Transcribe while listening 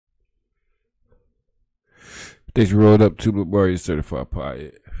They rolled up to the bar certified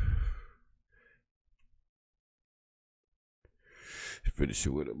Pothead. Finish it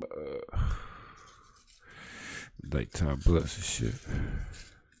with a nighttime blunts and shit.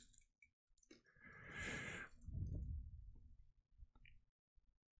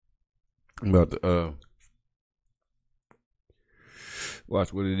 I'm about to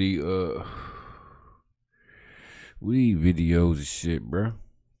watch one of these weed videos and shit, bro.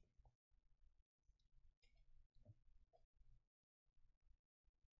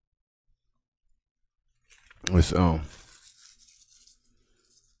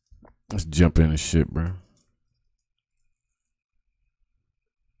 Let's jump in and shit, bro.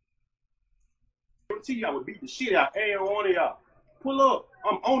 I would beat the shit out of every one of y'all. Pull up.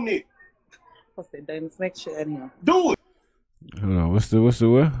 I'm on it. What's the Dank next shit in here? Do it. Hold on. What's the what?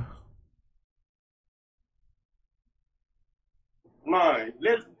 Man,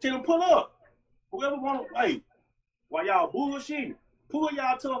 let's tell them pull up. Whoever want to wait. While y'all bullshitting, pull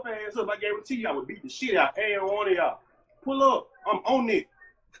y'all tough ass up. I guarantee you I would beat the shit out of every one of y'all. Pull up. I'm on it.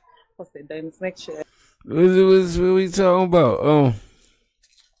 What's the Dank next shit? What we talking about?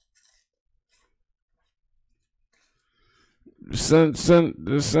 The son's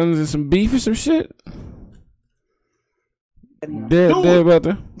in some beef or some shit. Dead about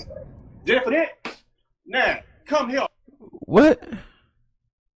that. Dead for that. Now, come here. What?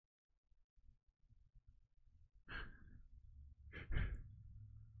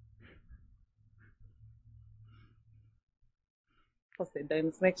 What's the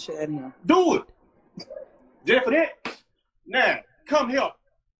Dank next shit in here? Do it. Dead for that. Now, come here.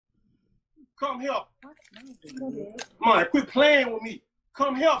 Come here. Man, quit playing with me.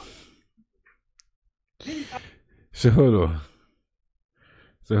 Come here. So hold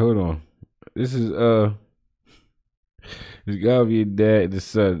on. This is it's gotta be a dad and the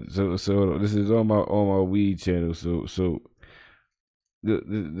son. So hold on. This is on my weed channel. So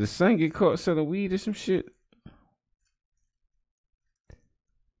the son get caught selling weed or some shit.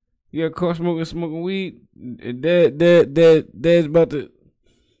 You got caught smoking weed, and dad's about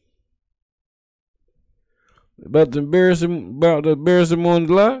to embarrass him on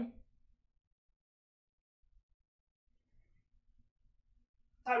the live.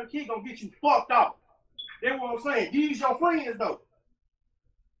 How the kid gonna get you fucked up? That's what I'm saying. These your friends though.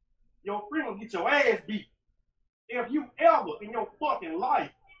 Your friend will get your ass beat. If you ever in your fucking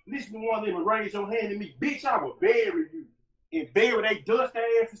life listen to one of them and raise your hand at me, bitch, I will bury you. And bury they dust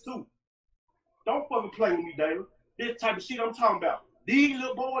asses too. Don't fucking play with me, David. This type of shit I'm talking about. These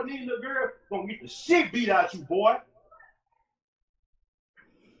little boys, these little girls gonna get the shit beat out you, boy.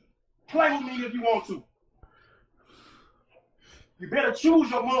 Play with me if you want to. You better choose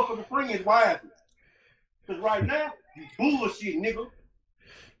your motherfucking friends wisely. Cause right now, you bullshit, nigga.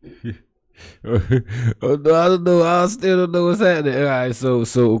 Oh no, I don't know. I still don't know what's happening. All right, so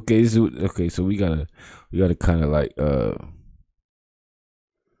we gotta kind of like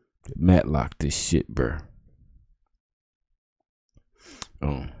matlock this shit, bro.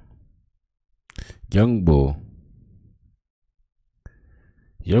 Young bull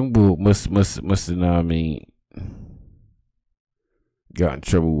must have, know what I mean, got in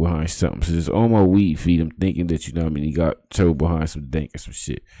trouble behind something. So just on my weed feed, I'm thinking that, you know what I mean, he got trouble behind some dank or some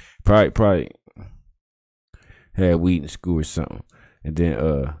shit. Probably had weed in school or something. And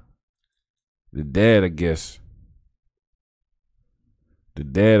then the dad, I guess, know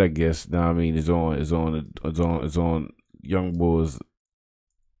what I mean, is on young boy's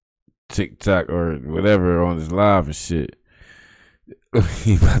TikTok or whatever on his live and shit.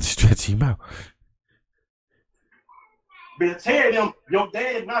 He about to stretch him out. Better tell them your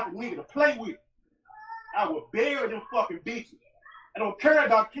dad not the nigga to play with. I will bury them fucking bitches. I don't care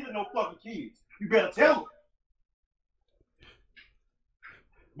about killing no fucking kids. You better tell them.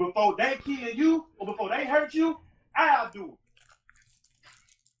 Before they kill you or before they hurt you, I'll do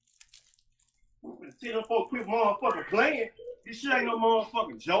it. Better tell them folks quit motherfucking playing. This shit ain't no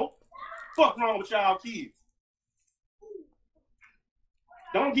motherfucking joke. Fuck wrong with y'all kids.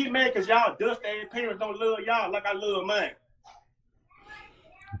 Don't get mad because y'all dust ass parents don't love y'all like I love mine.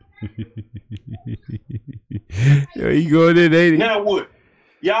 Yo, he going in, ain't he? Now what?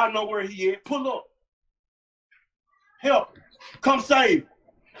 Y'all know where he at. Pull up. Help. Come save.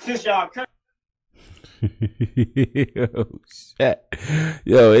 Since y'all care. Yo, shit.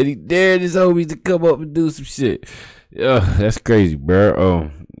 Yo, and he dared his homies to come up and do some shit. Yo, that's crazy, bro.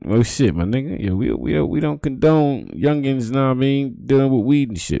 Oh shit, my nigga. Yo, we don't condone youngins, know what I mean, dealing with weed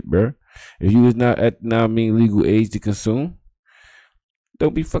and shit, bro. If you was not at, know what I mean, legal age to consume,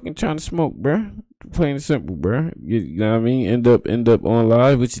 don't be fucking trying to smoke, bro. Plain and simple, bro. You know what I mean? End up on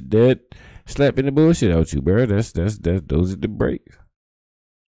live with your dad slapping the bullshit out you, bro. That's those are the breaks.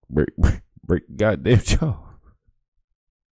 Break goddamn jaw.